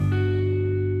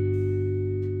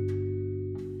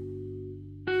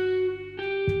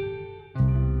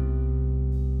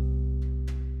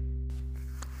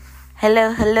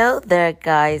Hello there,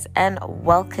 guys, and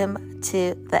welcome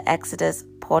to the Exodus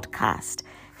podcast,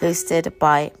 hosted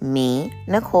by me,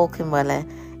 Nicole Kimwele.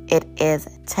 It is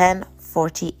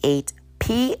 10:48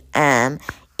 p.m.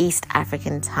 East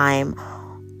African time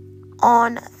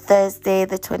on Thursday,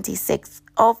 the 26th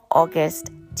of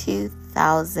August,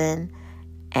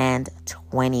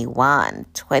 2021.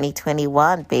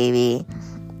 2021, baby.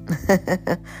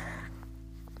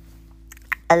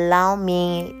 Allow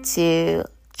me to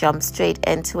jump straight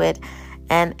into it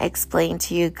and explain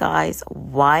to you guys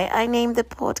why I named the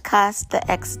podcast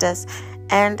The Exodus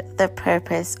and the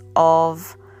purpose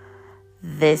of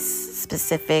this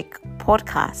specific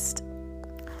podcast.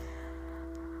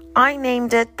 I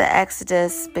named it The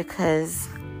Exodus because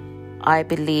I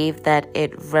believe that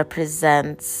it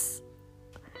represents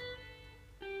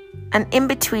an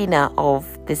in-betweener of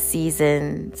the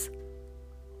season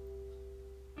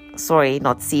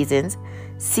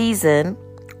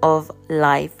of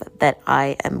life that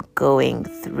I am going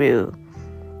through.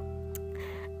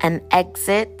 An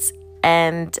exit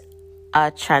and a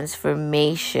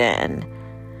transformation.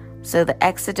 So the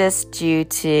exodus due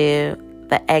to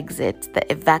the exit,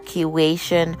 the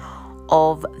evacuation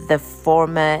of the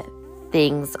former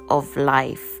things of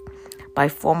life. By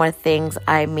former things,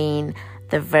 I mean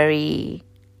the very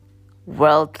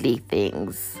worldly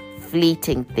things,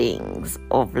 fleeting things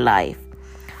of life.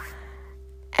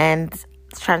 And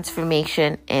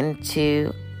transformation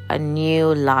into a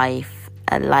new life,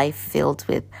 a life filled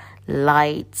with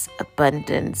light,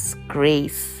 abundance,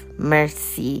 grace,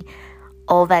 mercy,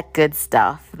 all that good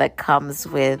stuff that comes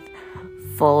with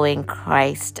following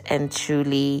Christ and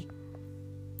truly,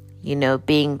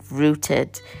 being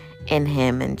rooted in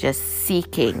Him and just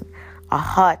seeking a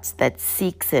heart that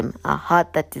seeks Him, a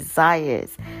heart that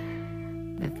desires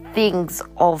the things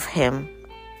of Him.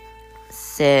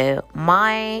 So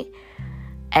my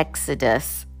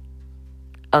exodus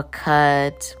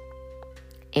occurred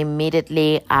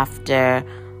immediately after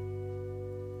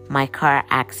my car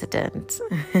accident.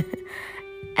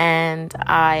 And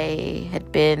I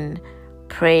had been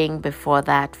praying before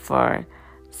that for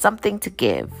something to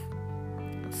give,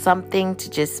 something to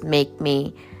just make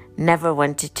me never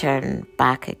want to turn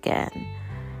back again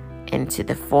into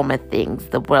the former things,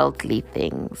 the worldly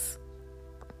things.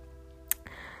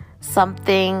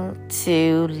 Something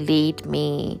to lead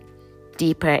me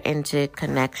deeper into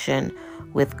connection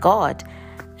with God.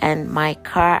 And my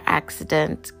car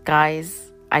accident,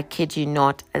 guys, I kid you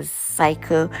not, as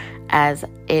psycho as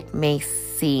it may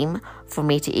seem for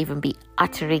me to even be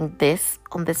uttering this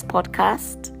on this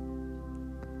podcast,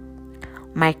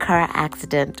 my car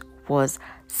accident was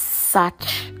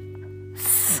such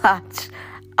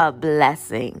a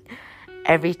blessing.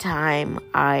 Every time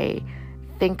I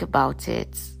think about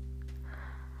it,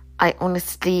 I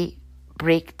honestly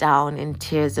break down in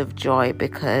tears of joy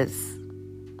because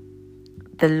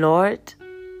the Lord,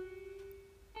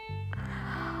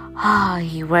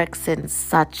 He works in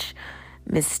such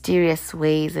mysterious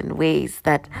ways and ways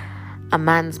that a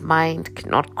man's mind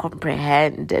cannot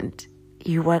comprehend, and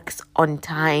He works on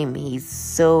time. He's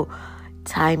so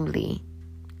timely,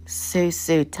 so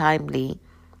timely.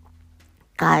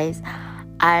 Guys,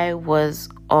 I was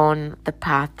on the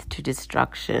path to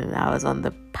destruction. I was on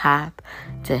the path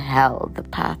to hell, the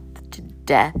path to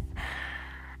death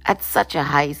at such a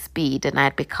high speed, and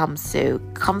I'd become so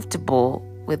comfortable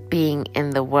with being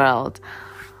in the world.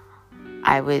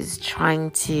 I was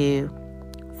trying to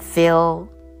fill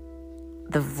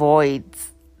the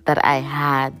voids that I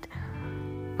had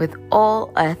with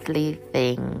all earthly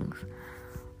things,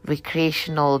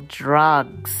 recreational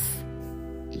drugs,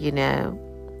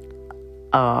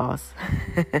 I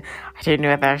don't know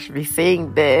whether I should be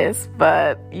saying this,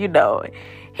 but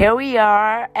here we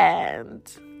are, and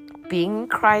being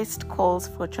Christ calls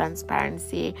for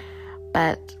transparency.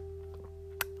 But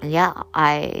yeah,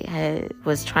 I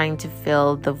was trying to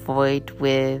fill the void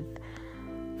with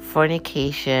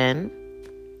fornication,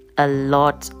 a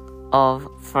lot of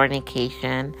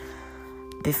fornication.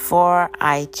 Before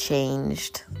I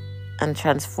changed and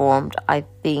transformed, I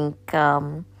think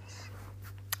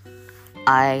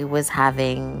I was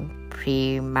having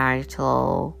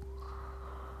premarital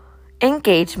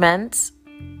engagements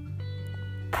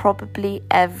probably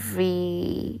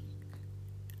every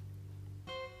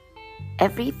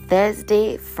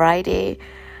Thursday, Friday,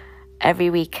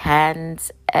 every weekend,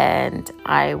 and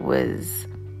I was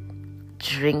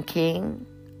drinking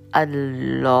a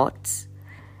lot.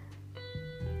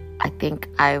 I think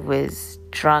I was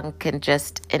drunk and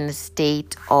just in a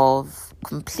state of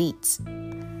complete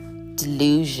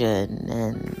delusion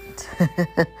and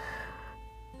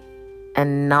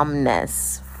and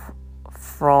numbness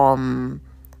from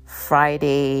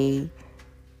Friday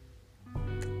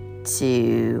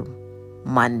to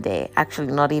Monday.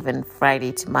 Actually, not even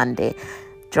Friday to Monday.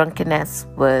 Drunkenness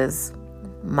was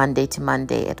Monday to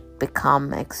Monday. It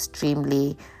became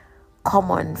extremely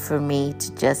common for me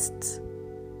to just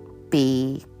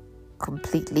be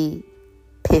completely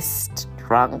pissed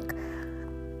drunk.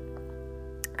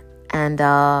 And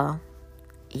that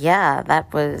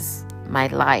was my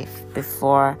life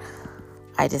before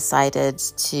I decided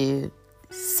to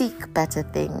seek better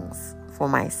things for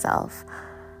myself.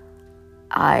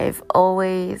 I've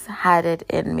always had it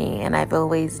in me, and I've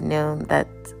always known that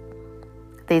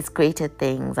there's greater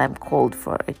things. I'm called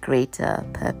for a greater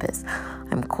purpose.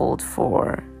 I'm called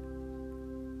for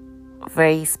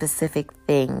very specific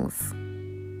things,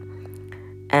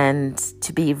 and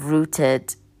to be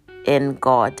rooted in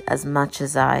God. As much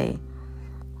as I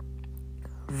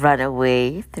run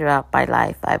away throughout my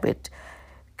life, I would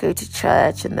go to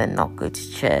church and then not go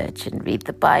to church, and read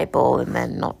the Bible and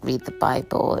then not read the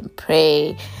Bible, and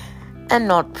pray and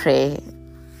not pray.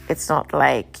 It's not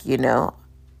like,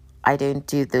 I don't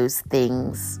do those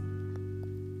things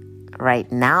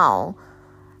right now.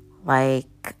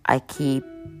 Like I keep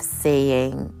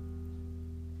saying,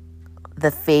 the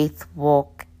faith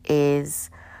walk it's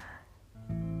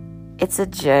a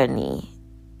journey.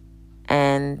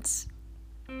 And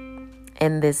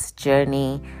in this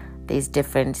journey, there's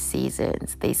different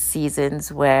seasons. There's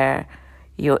seasons where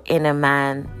your inner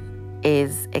man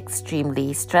is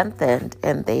extremely strengthened,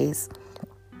 and there's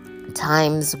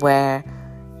times where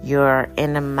your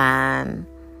inner man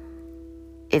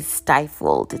is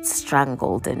stifled, it's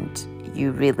strangled, and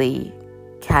you really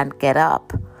can't get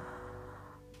up.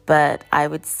 But I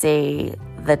would say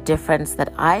the difference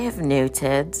that I have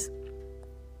noted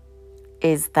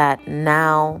is that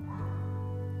now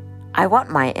I want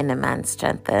my inner man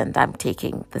strengthened. I'm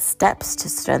taking the steps to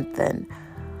strengthen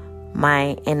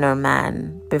my inner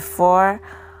man. Before,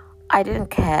 I didn't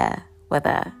care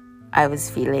whether I was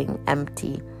feeling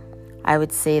empty. I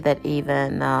would say that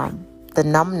even the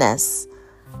numbness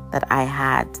that I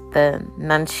had, the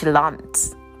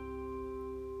nonchalant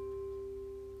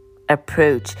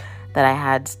approach that I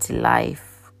had to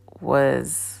life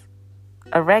was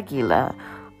irregular.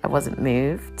 I wasn't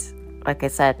moved. Like I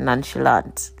said,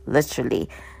 nonchalant. Literally,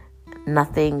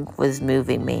 nothing was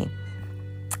moving me.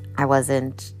 I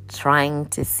wasn't trying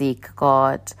to seek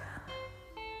God.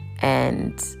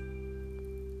 And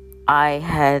I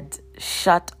had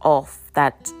shut off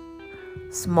that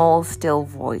small, still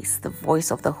voice, the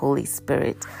voice of the Holy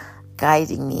Spirit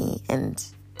guiding me and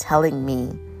telling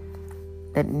me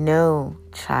that no,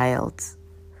 child,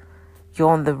 you're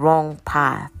on the wrong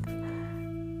path.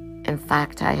 In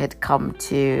fact, I had come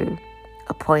to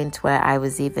a point where I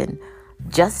was even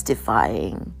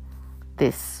justifying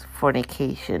this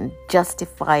fornication,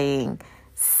 justifying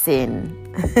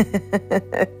sin.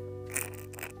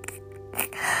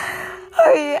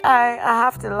 I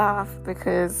have to laugh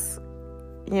because,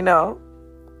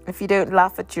 if you don't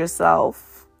laugh at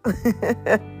yourself,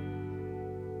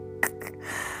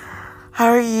 how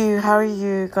are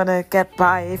you gonna get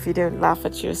by if you don't laugh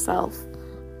at yourself?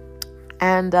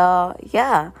 And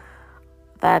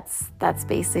that's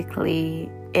basically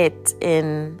it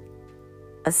in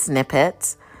a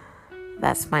snippet.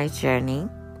 That's my journey.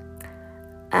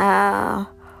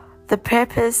 The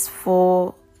purpose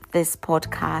for this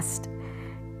podcast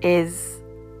is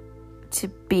to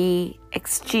be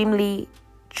extremely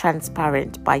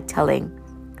transparent by telling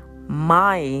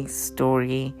my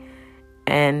story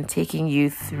and taking you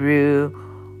through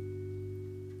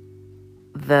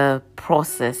the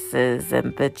processes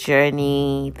and the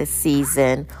journey, the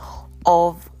season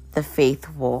of the faith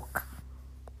walk.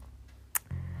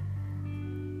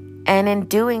 And in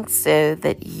doing so,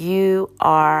 that you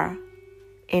are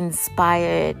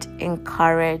inspired,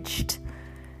 encouraged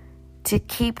to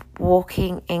keep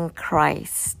walking in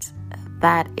Christ.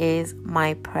 That is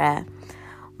my prayer.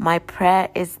 My prayer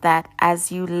is that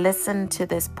as you listen to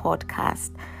this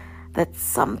podcast, that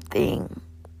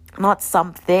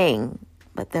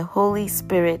but the Holy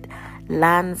Spirit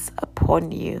lands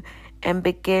upon you and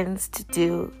begins to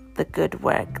do the good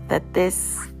work. That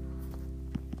this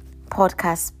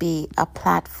podcast be a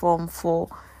platform for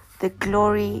the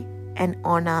glory and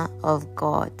honor of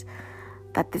God.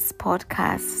 That this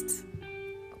podcast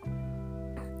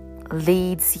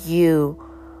leads you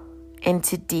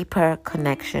into deeper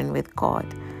connection with God.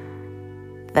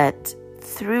 That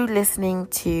through listening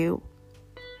to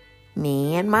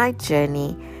me and my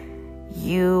journey,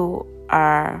 you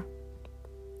are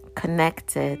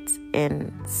connected in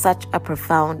such a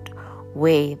profound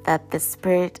way that the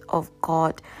Spirit of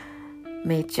God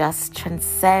may just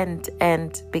transcend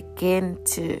and begin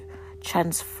to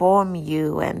transform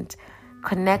you and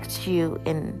connect you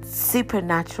in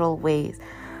supernatural ways.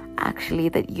 Actually,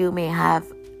 that you may have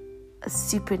a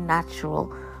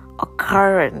supernatural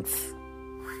occurrence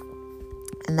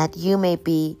and that you may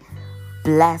be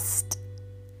blessed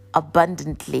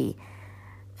abundantly,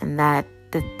 and that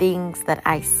the things that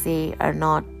I say are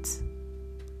not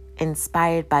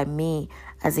inspired by me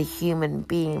as a human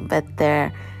being, but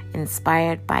they're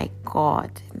inspired by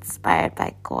God.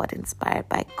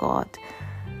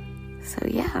 So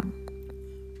yeah,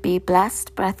 be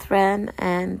blessed, brethren,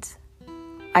 and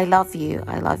I love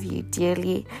you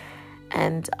dearly,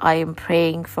 and I am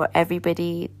praying for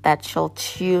everybody that shall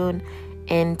tune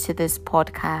into this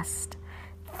podcast.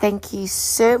 Thank you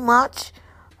so much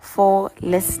for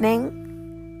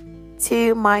listening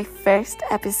to my first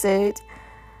episode,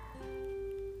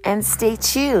 and stay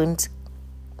tuned.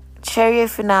 Cheerio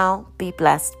for now. Be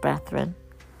blessed, brethren.